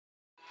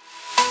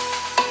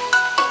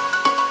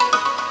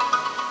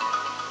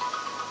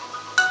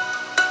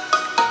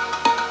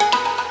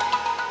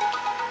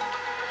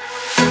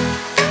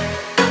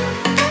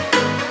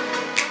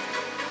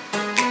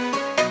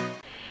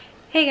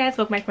guys,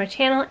 welcome back to my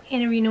channel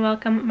and a new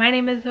welcome. My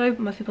name is Zoe, but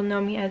most people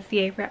know me as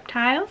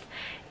ZAREPTILES,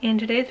 and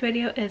today's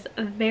video is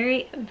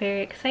very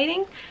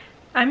exciting.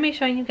 I'm going to be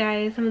showing you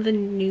guys some of the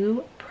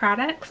new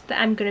products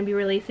that I'm going to be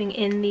releasing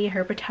in the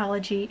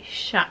HERpetology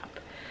shop.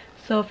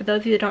 So for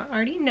those of you that don't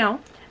already know,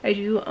 I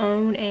do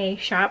own a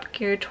shop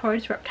geared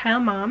towards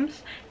reptile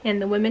moms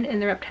and the women in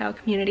the reptile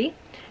community,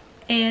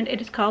 and it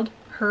is called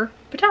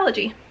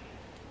HERpetology.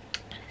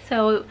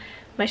 So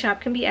my shop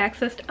can be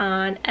accessed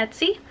on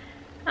Etsy.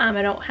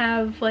 I don't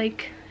have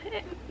like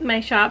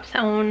my shop's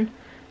own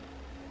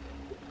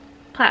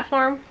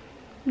platform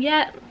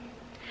yet,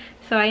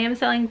 so I am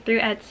selling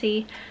through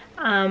Etsy,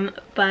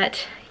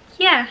 but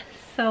yeah,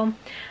 so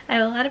I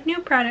have a lot of new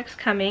products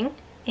coming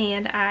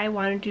and I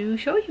wanted to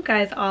show you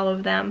guys all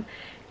of them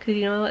because,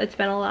 you know, it's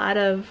been a lot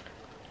of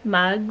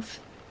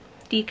mugs,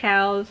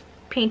 decals,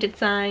 painted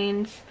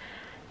signs.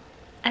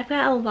 I've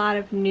got a lot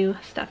of new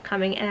stuff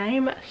coming and I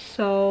am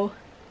so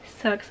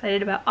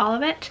excited about all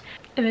of it.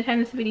 By the time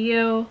this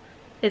video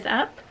is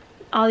up,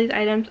 all these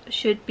items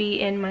should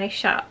be in my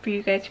shop for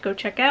you guys to go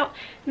check out,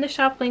 and the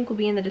shop link will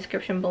be in the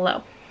description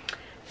below.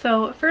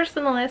 So first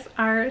on the list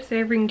are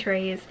serving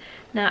trays.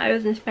 Now I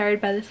was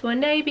inspired by this one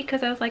day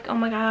because I was like, oh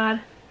my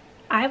god,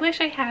 I wish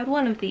I had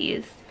one of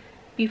these.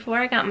 Before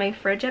I got my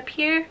fridge up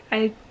here,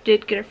 I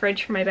did get a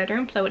fridge for my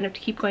bedroom so I wouldn't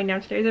have to keep going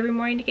downstairs every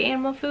morning to get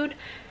animal food.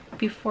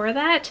 Before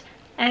that,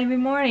 every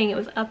morning it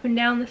was up and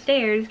down the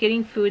stairs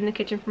getting food in the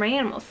kitchen for my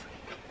animals.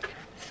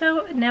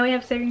 So now we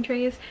have serving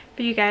trays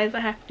for you guys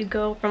that have to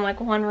go from like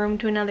one room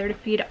to another to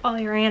feed all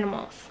your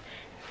animals.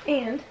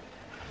 And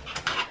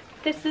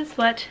this is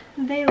what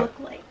they look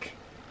like.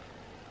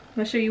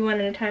 I'll show you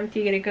one at a time so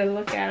you get a good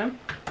look at them.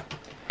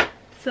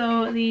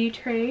 So the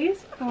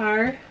trays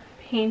are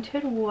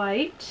painted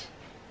white,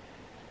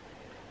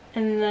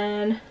 and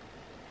then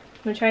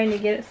I'm trying to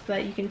get it so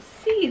that you can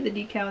see the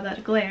decal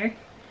without glare.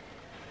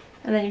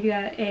 And then you've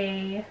got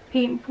a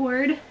paint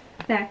board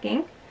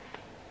backing,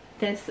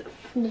 this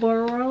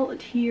floral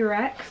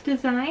T-Rex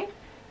design,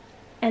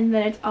 and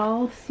then it's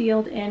all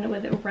sealed in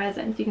with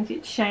resin, so you can see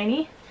it's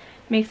shiny,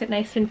 makes it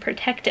nice and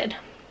protected.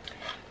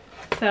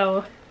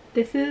 So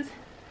this is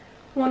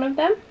one of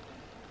them,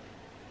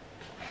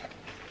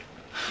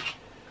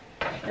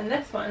 and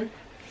this one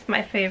is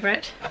my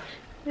favorite,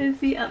 is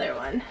the other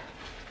one.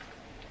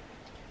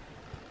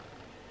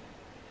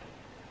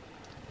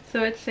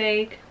 So it's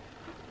like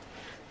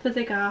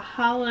a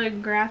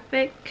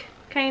holographic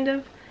kind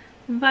of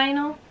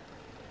vinyl.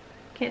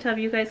 Can't tell if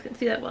you guys can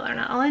see that well or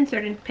not. I'll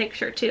insert in a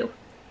picture too.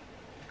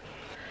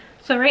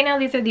 So right now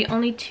these are the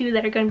only two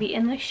that are going to be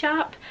in the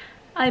shop.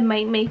 I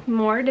might make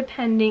more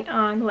depending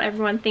on what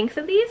everyone thinks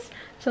of these.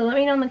 So let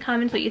me know in the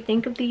comments what you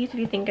think of these, if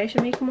you think I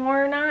should make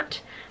more or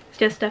not. It's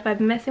just stuff I've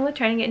been messing with,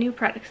 trying to get new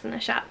products in the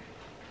shop.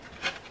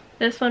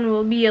 This one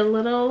will be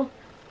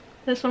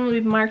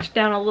marked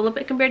down a little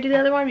bit compared to the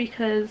other one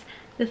because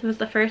this was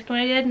the first one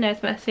I did and I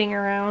was messing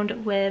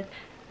around with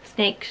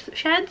snake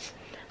sheds.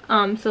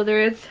 So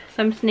there is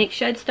some snake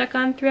shed stuck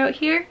on throughout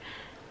here,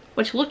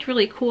 which looked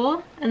really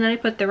cool, and then I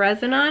put the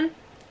resin on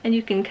and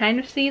you can kind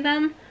of see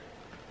them,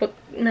 but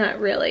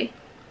not really.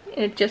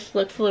 It just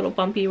looks a little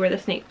bumpy where the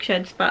snake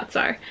shed spots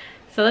are.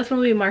 So this one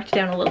will be marked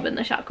down a little bit in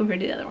the shop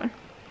compared to the other one.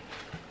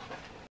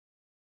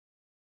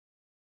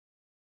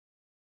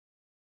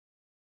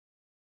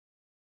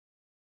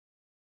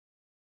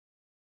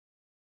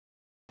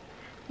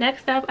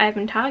 Next up, I've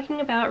been talking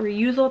about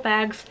reusable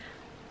bags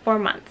for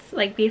months.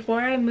 Like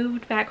before I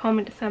moved back home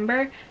in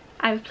December,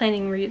 I was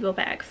planning reusable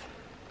bags.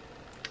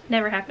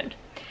 Never happened.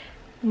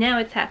 Now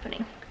it's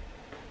happening.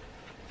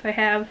 So I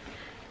have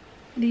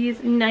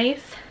these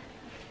nice,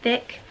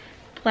 thick,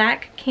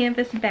 black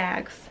canvas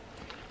bags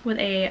with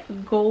a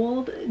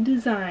gold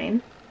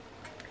design.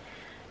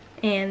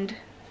 And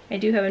I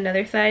do have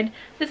another side.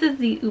 This is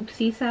the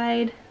oopsie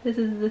side. This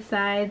is the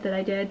side that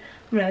I did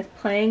when I was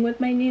playing with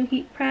my new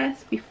heat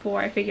press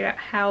before I figured out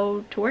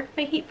how to work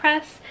my heat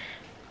press.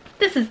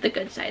 This is the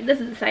good side. This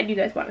is the side you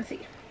guys want to see.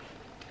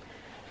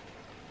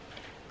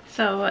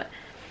 So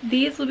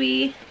these will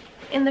be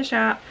in the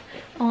shop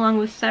along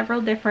with several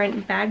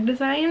different bag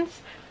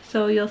designs.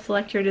 So you'll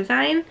select your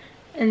design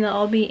and they'll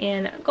all be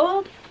in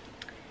gold.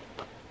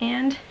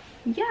 And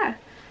yeah,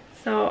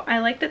 so I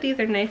like that these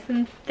are nice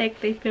and thick.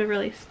 They feel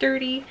really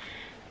sturdy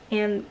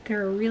and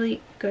they're a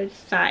really good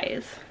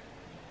size.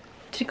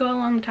 To go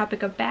along the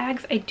topic of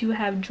bags, I do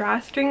have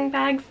drawstring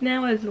bags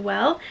now as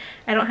well.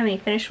 I don't have any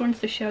finished ones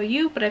to show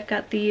you, but I've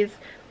got these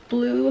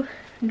blue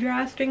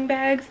drawstring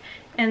bags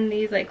and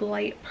these like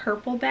light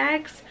purple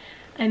bags.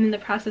 I'm in the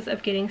process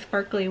of getting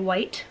sparkly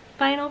white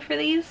vinyl for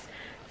these,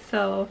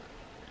 so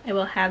I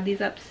will have these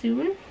up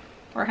soon,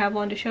 or have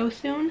one to show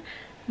soon,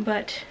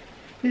 but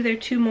these are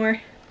two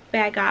more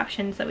bag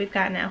options that we've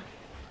got now.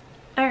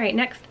 Alright,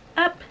 next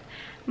up,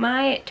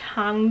 my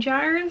tong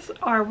jars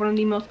are one of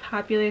the most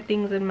popular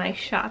things in my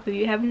shop. If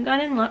you haven't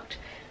gone and looked,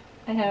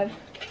 I have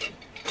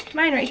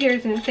mine right here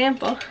as an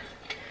example.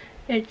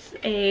 It's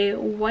a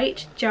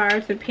white jar.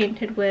 It's been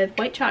painted with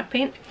white chalk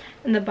paint,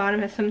 and the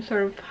bottom has some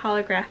sort of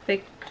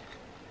holographic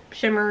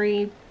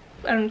shimmery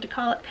I don't know what to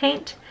call it,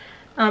 paint.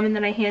 And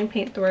then I hand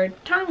paint the word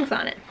tongs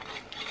on it.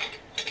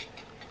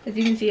 As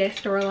you can see, I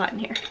store a lot in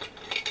here.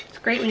 It's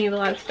great when you have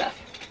a lot of stuff.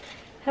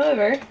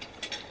 However,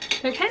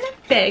 they're kind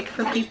of big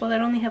for people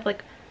that only have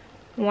like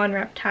one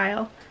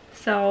reptile.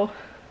 So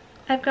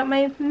I've got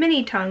my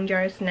mini tong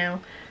jars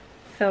now.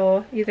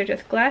 So these are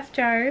just glass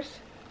jars.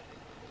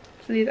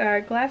 So these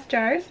are glass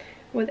jars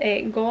with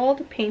a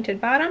gold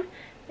painted bottom,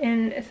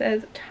 and it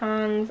says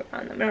tongs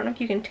on them. I don't know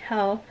if you can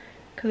tell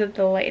because of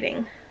the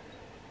lighting.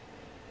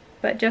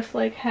 But just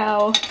like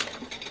how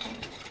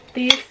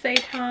these say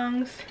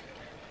tongs,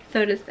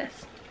 so does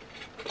this.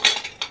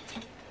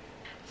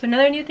 So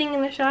another new thing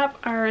in the shop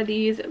are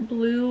these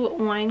blue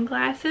wine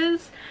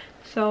glasses.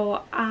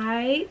 So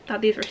I thought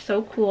these were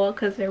so cool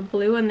because they're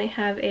blue and they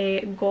have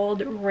a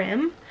gold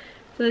rim.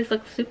 So these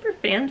look super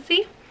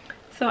fancy.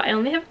 So I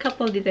only have a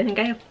couple of these. I think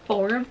I have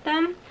 4 of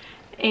them.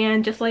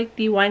 And just like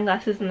the wine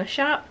glasses in the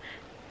shop,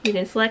 you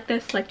can select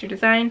this, select your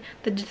design.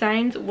 The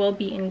designs will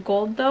be in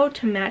gold though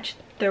to match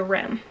the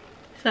rim.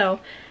 So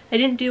I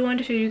didn't do one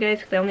to show you guys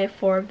because I only have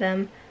 4 of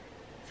them.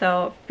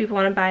 So if people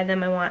want to buy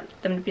them, I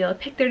want them to be able to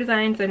pick their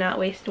designs and not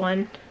waste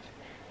one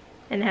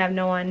and have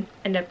no one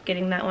end up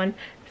getting that one.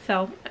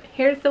 So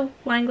here's the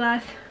wine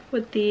glass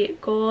with the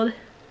gold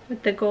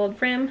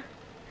rim.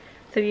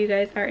 So if you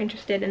guys are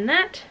interested in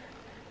that,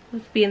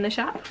 let's be in the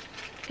shop.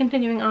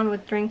 Continuing on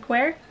with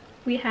drinkware,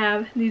 we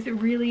have these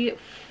really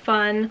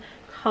fun,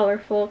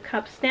 colorful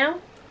cups now.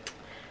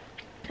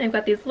 I've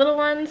got these little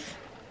ones.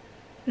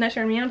 I'm not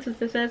sure how many ounces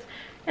this is.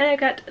 And I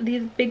got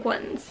these big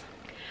ones.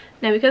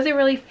 Now because they're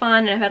really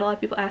fun, and I've had a lot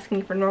of people asking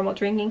me for normal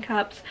drinking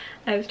cups,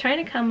 I was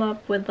trying to come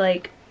up with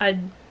like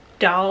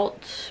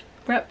adult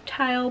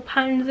reptile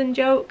puns and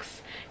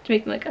jokes to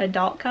make them like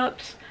adult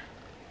cups.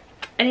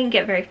 I didn't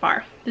get very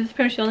far. This is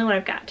pretty much the only one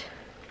I've got.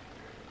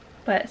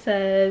 But it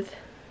says,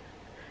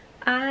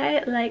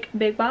 I like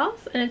big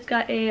balls, and it's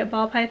got a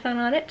ball python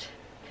on it.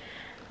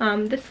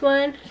 This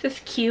one is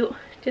just cute.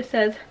 Just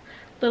says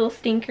little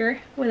stinker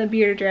with a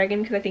bearded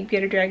dragon, because I think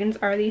bearded dragons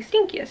are the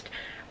stinkiest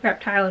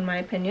reptile in my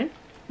opinion.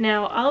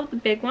 Now all of the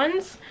big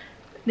ones,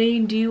 they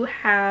do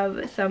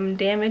have some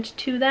damage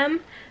to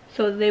them,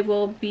 so they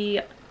will be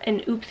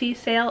an oopsie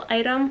sale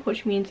item,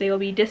 which means they will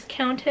be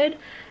discounted.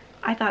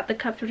 I thought the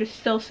cups were just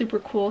still super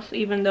cool, so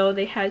even though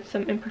they had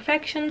some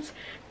imperfections,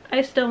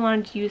 I still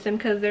wanted to use them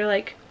because they're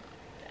like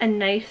a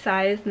nice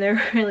size and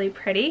they're really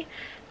pretty.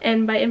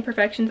 And by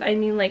imperfections I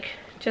mean like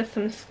just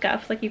some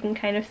scuffs, like you can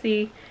kind of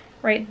see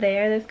right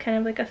there, there's kind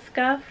of like a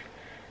scuff.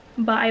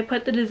 But I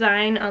put the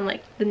design on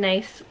like the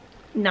nice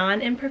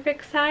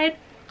non-imperfect side,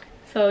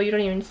 so you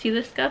don't even see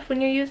the scuff when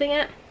you're using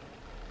it.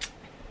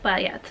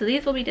 But yeah, so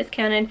these will be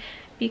discounted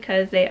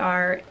because they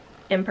are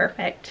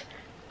imperfect.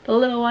 The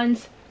little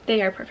ones,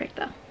 they are perfect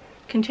though.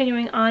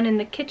 Continuing on in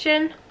the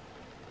kitchen,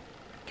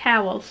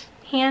 towels,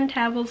 hand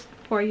towels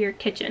for your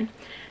kitchen.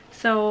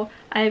 So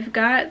I've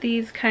got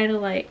these kind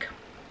of like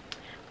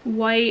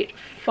white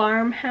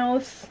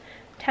farmhouse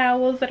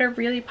towels that are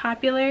really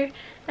popular,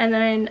 and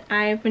then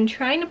I've been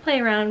trying to play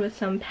around with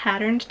some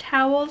patterned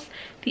towels.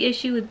 The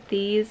issue with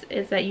these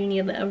is that you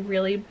need a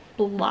really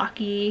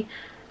blocky,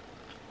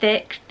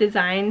 thick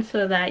design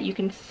so that you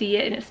can see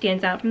it and it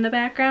stands out from the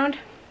background.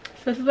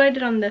 So this is what I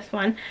did on this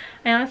one.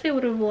 I honestly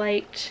would have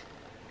liked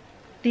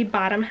the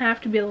bottom half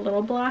to be a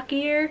little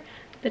blockier.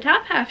 The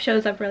top half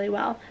shows up really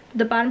well.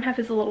 The bottom half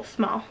is a little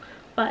small,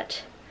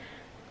 but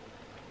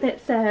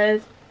it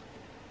says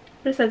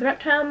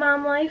Reptile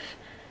Mom Life,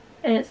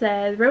 and it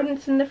says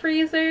rodents in the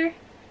freezer,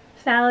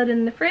 salad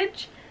in the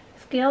fridge,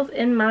 scales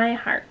in my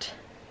heart.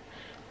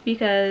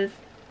 Because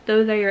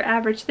those are your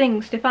average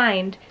things to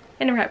find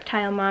in a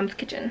reptile mom's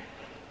kitchen.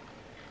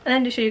 And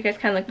then to show you guys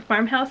kind of like the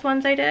farmhouse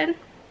ones I did.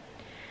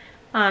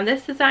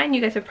 This design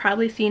you guys have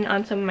probably seen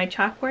on some of my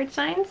chalkboard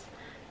signs,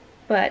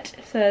 but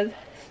it says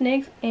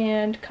snakes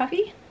and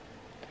coffee.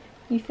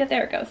 You see,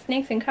 there it goes,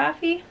 snakes and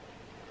coffee.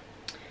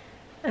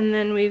 And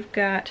then we've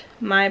got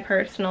my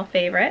personal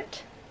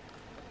favorite.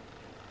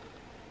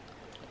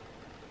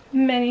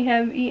 Many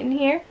have eaten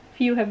here,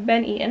 few have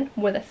been eaten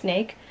with a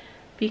snake,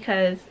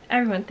 because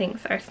everyone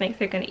thinks our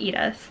snakes are going to eat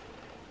us.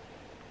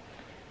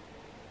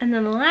 And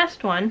then the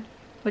last one,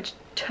 which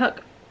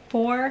took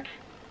forever,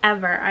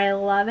 I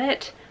love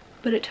it,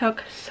 but it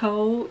took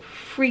so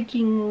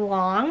freaking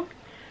long,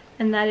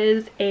 and that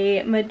is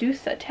a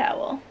Medusa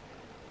towel.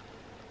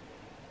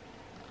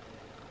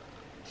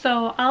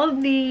 So all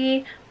of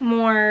the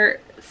more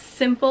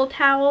simple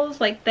towels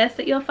like this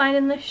that you'll find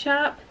in the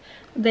shop,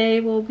 they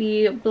will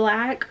be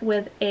black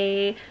with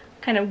a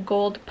kind of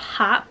gold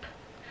pop.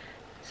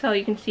 So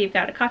you can see you've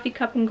got a coffee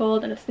cup in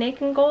gold and a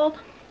snake in gold.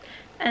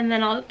 And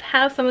then I'll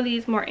have some of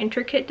these more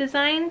intricate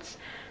designs.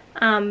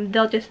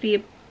 They'll just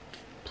be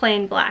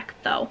plain black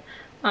though.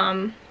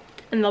 And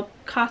they'll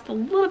cost a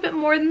little bit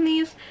more than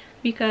these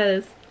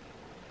because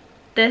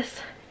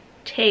this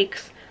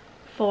takes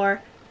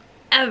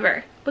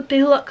forever. But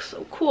they look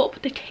so cool,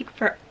 but they take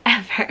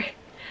forever.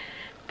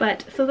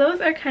 But so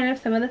those are kind of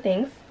some of the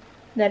things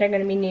that are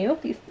going to be new,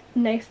 these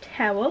nice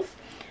towels.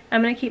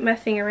 I'm going to keep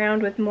messing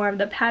around with more of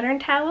the pattern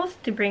towels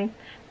to bring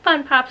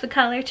fun pops of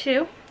color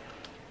too.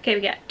 Okay,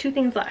 we got 2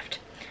 things left.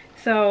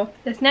 So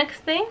this next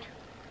thing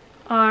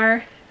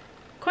are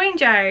coin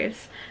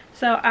jars.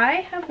 So I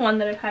have one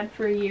that I've had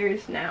for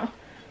years now.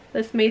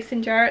 This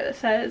mason jar that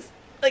says,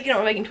 like, you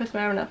know, if I can twist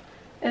my arm enough.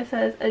 It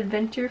says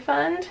Adventure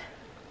Fund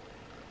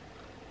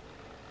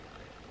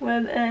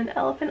with an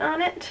elephant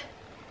on it.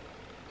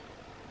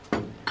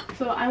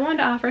 So I wanted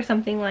to offer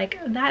something like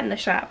that in the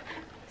shop.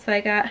 So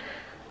I got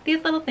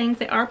these little things.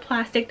 They are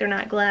plastic, they're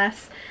not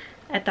glass.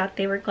 I thought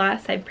they were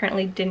glass. I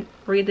apparently didn't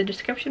read the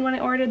description when I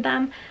ordered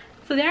them.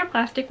 So they are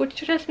plastic, which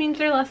just means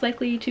they're less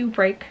likely to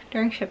break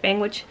during shipping,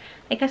 which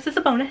I guess is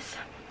a bonus.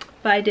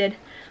 But I did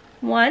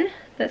one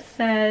that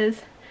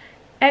says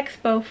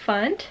Expo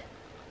Fund.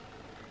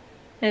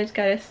 And it's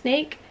got a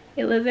snake,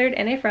 a lizard,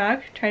 and a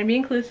frog, trying to be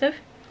inclusive.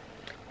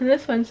 And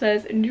this one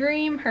says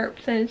Dream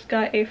Herps, and it's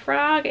got a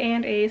frog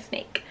and a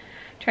snake,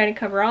 trying to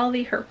cover all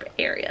the herp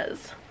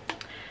areas.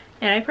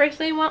 And I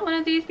personally want one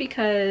of these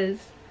because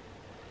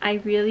I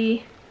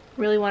really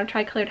want to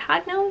try colored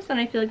hot nose, and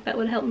I feel like that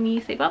would help me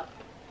save up.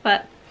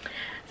 But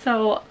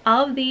so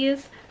all of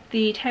these,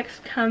 the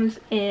text comes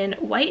in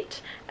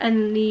white,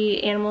 and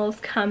the animals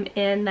come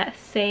in that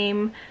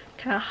same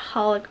kind of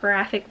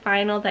holographic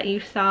vinyl that you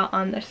saw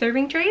on the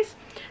serving trays.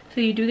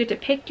 So you do get to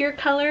pick your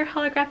color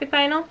holographic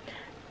vinyl.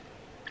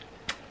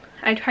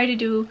 I tried to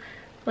do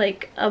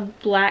like a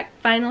black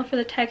vinyl for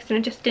the text, and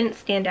it just didn't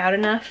stand out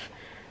enough.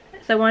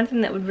 So I wanted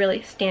something that would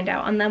really stand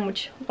out on them,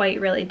 which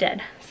white really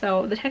did.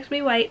 So the text will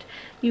be white.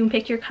 You can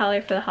pick your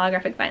color for the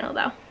holographic vinyl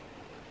though.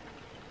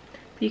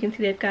 You can see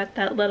they've got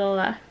that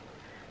little,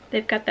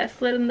 they've got that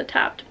slit in the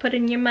top to put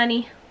in your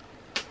money.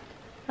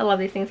 I love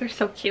these things, they're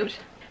so cute.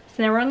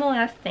 So now we're on the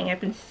last thing.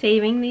 I've been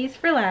saving these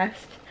for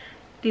last.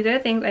 These are the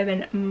things I've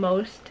been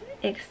most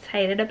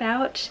excited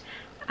about.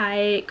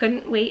 I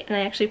couldn't wait, and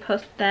I actually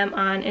posted them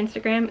on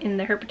Instagram in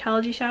the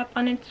HERpetology shop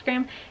on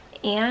Instagram,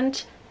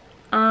 and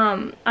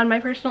on my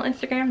personal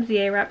Instagram,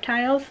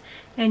 𝘬𝙪𝙤𝙤,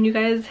 and you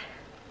guys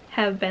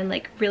have been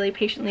like really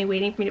patiently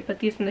waiting for me to put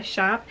these in the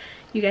shop.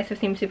 You guys have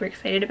seemed super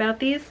excited about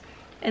these,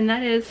 and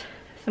that is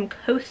some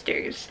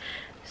coasters.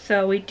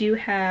 So we do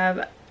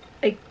have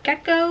a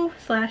gecko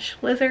slash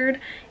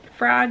lizard,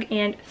 frog,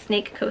 and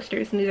snake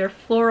coasters, and these are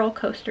floral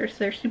coasters. So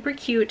they're super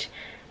cute,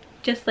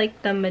 just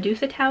like the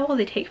Medusa towel.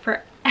 They take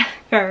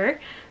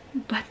forever,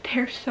 but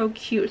they're so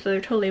cute, so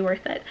they're totally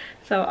worth it.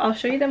 So I'll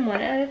show you them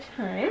one at a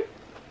time.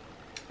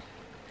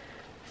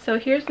 So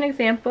here's an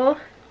example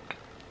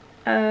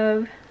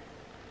of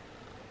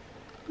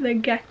the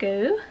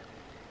gecko.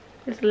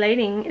 This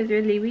lighting is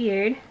really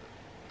weird.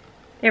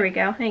 There we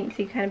go, I can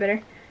see kind of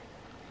better.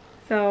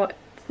 So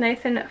it's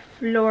nice and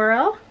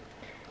floral,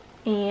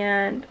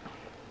 and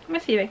let me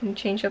see if I can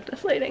change up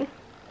this lighting.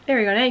 There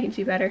we go, now you can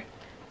see better.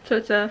 So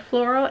it's a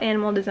floral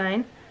animal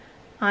design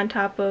on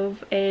top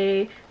of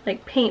a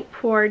like paint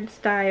poured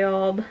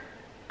styled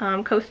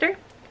coaster,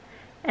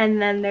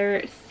 and then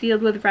they're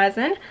sealed with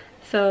resin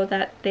so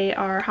that they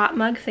are hot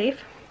mug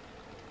safe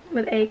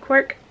with a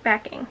cork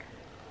backing.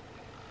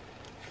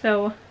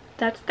 So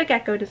that's the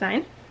gecko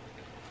design.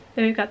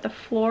 Then we've got the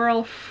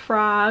floral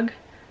frog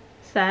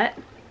set.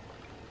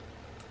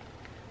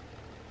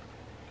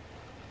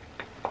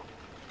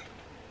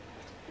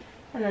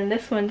 And then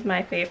this one's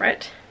my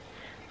favorite.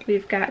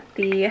 We've got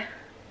the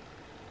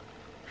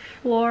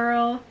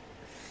floral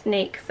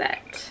snake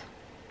set.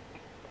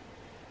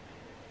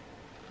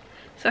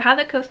 So how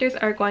the coasters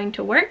are going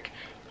to work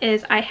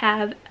is I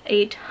have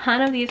a ton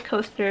of these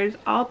coasters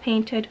all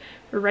painted,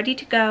 ready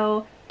to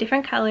go,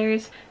 different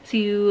colors, so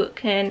you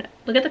can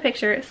look at the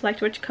picture,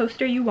 select which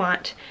coaster you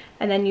want,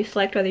 and then you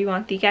select whether you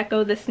want the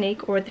gecko, the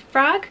snake, or the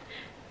frog.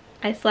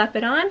 I slap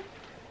it on,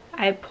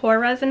 I pour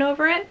resin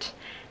over it,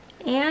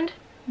 and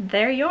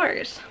they're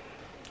yours.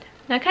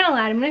 Now I kind of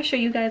lied, I'm going to show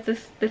you guys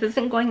this. This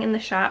isn't going in the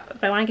shop,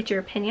 but I want to get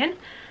your opinion.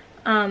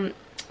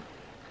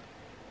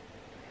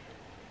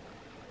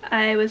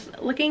 I was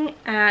looking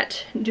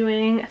at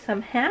doing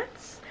some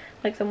hats,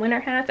 like some winter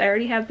hats. I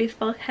already have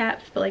baseball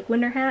hats, but like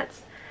winter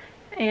hats.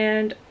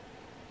 And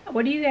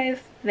what do you guys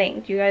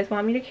think? Do you guys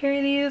want me to carry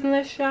these in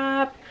the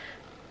shop?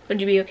 Would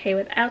you be okay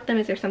without them?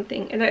 Is there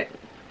something, are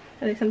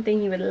there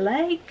something you would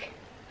like?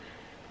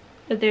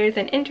 If there's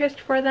an interest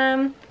for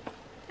them,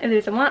 if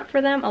there's a want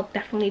for them, I'll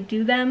definitely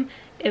do them.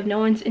 If no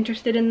one's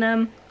interested in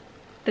them,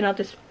 then I'll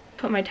just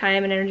put my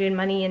time and energy and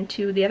money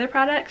into the other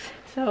products.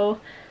 So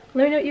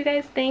let me know what you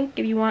guys think,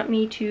 if you want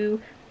me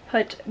to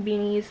put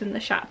beanies in the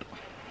shop.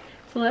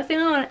 So the last thing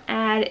I want to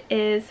add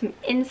is some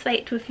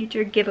insight to a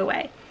future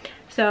giveaway.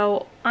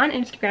 So on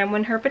Instagram,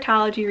 when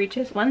HERpetology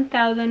reaches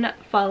 1,000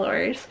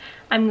 followers,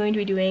 I'm going to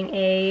be doing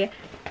a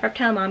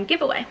Reptile Mom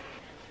giveaway.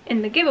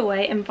 And the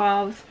giveaway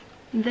involves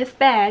this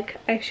bag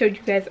I showed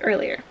you guys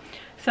earlier.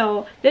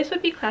 So this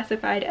would be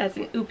classified as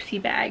an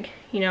oopsie bag.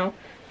 You know,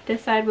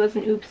 this side was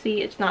an oopsie,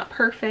 it's not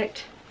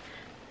perfect,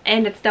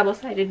 and it's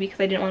double-sided because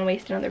I didn't want to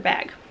waste another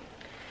bag.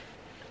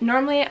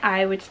 Normally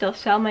I would still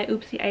sell my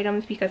oopsie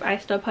items because I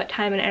still put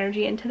time and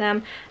energy into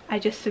them. I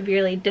just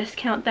severely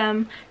discount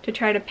them to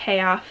try to pay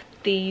off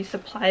the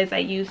supplies I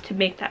use to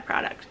make that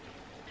product.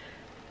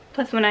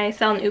 Plus, when I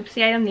sell an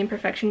oopsie item, the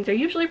imperfections are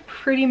usually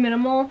pretty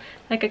minimal.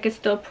 Like, I could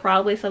still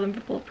probably sell them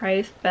for full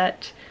price,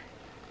 but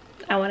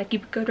I want to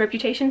keep a good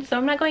reputation, so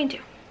I'm not going to.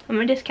 I'm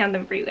going to discount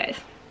them for you guys.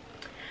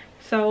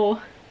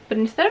 So, but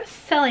instead of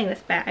selling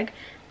this bag,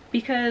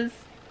 because,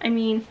 I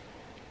mean,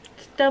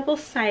 it's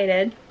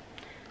double-sided,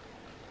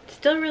 it's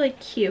still really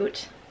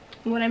cute,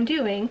 what I'm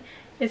doing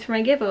is for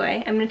my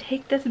giveaway, I'm going to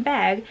take this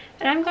bag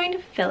and I'm going to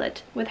fill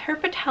it with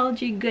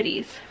herpetology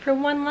goodies for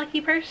one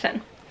lucky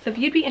person. So if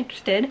you'd be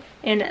interested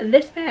in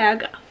this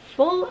bag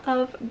full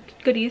of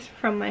goodies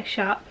from my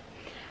shop,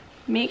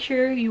 make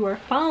sure you are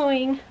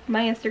following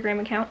my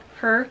Instagram account,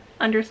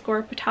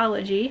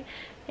 _petology,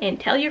 and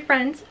tell your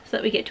friends so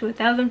that we get to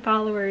 1,000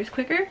 followers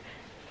quicker,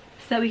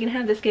 so that we can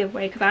have this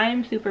giveaway, because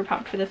I'm super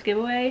pumped for this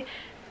giveaway.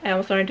 I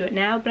almost want to do it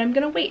now, but I'm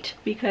going to wait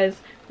because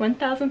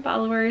 1,000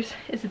 followers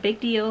is a big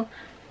deal.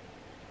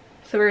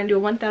 So we're going to do a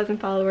 1,000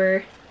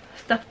 follower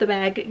stuff the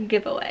bag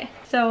giveaway.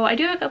 So I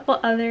do have a couple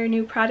other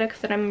new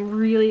products that I'm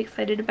really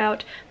excited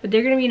about, but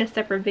they're going to be in a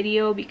separate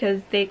video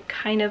because they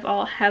kind of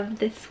all have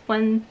this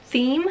one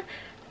theme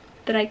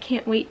that I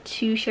can't wait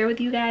to share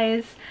with you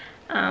guys.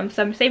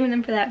 So I'm saving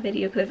them for that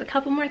video because there's a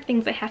couple more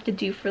things I have to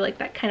do for like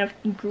that kind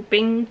of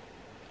grouping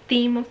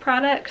theme of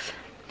products.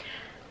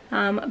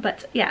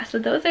 But yeah, so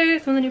those are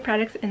some of the new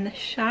products in the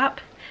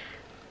shop.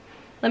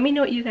 Let me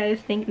know what you guys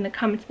think in the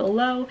comments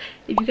below.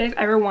 If you guys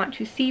ever want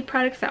to see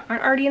products that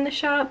aren't already in the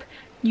shop,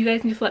 you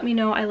guys can just let me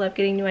know. I love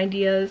getting new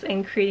ideas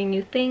and creating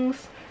new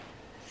things.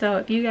 So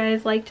if you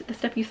guys liked the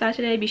stuff you saw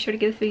today, be sure to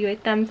give this video a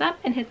thumbs up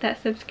and hit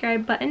that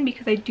subscribe button,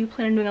 because I do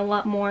plan on doing a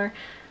lot more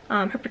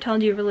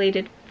herpetology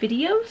related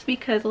videos,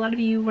 because a lot of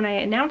you, when I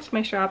announced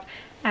my shop,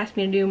 asked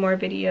me to do more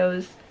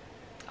videos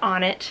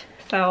on it.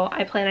 So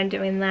I plan on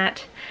doing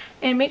that.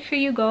 And make sure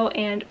you go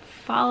and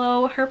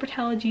follow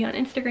HERpetology on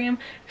Instagram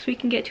so we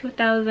can get to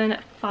 1,000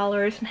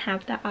 followers and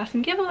have that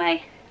awesome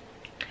giveaway.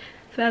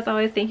 So as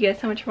always, thank you guys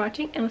so much for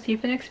watching, and we'll see you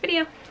for the next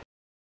video.